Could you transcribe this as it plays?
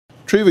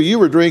Treva, you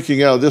were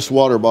drinking out of this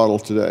water bottle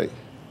today.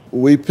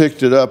 We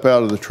picked it up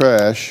out of the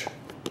trash,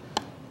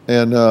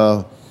 and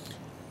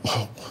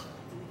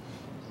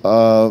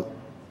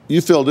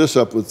you filled this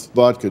up with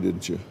vodka,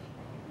 didn't you?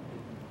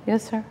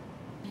 Yes, sir.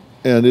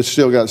 And it's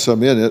still got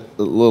some in it,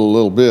 a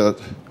little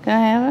bit. Can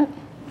I have it?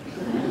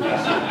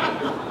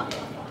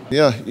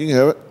 Yeah, you can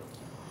have it.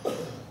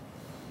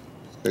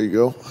 There you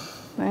go.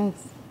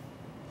 Thanks.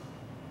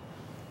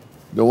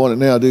 Don't want it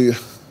now, do you?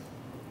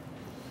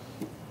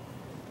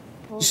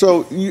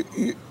 So,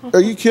 are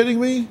you kidding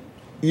me?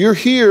 You're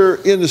here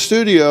in the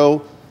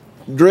studio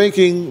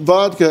drinking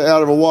vodka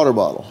out of a water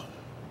bottle.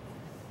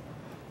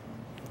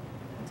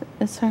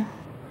 Yes, sir.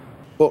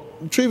 Well,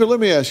 Treva, let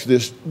me ask you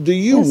this. Do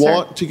you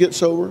want to get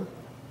sober?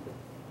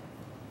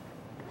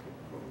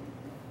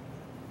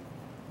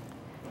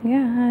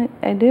 Yeah,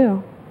 I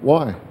do.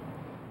 Why?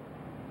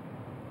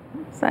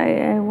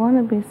 I want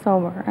to be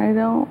sober. I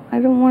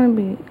don't want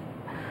to be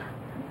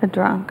a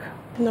drunk.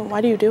 No,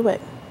 why do you do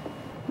it?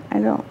 I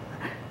don't.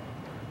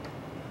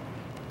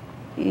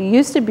 It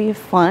used to be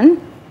fun.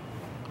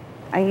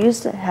 I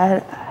used to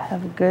have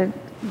a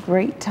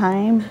great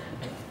time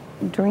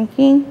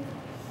drinking,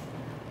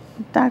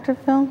 Dr.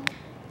 Phil.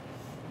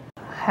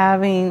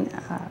 Having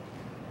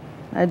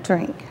a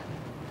drink,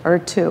 or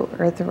 2,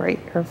 or 3,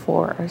 or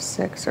 4, or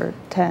 6, or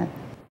 10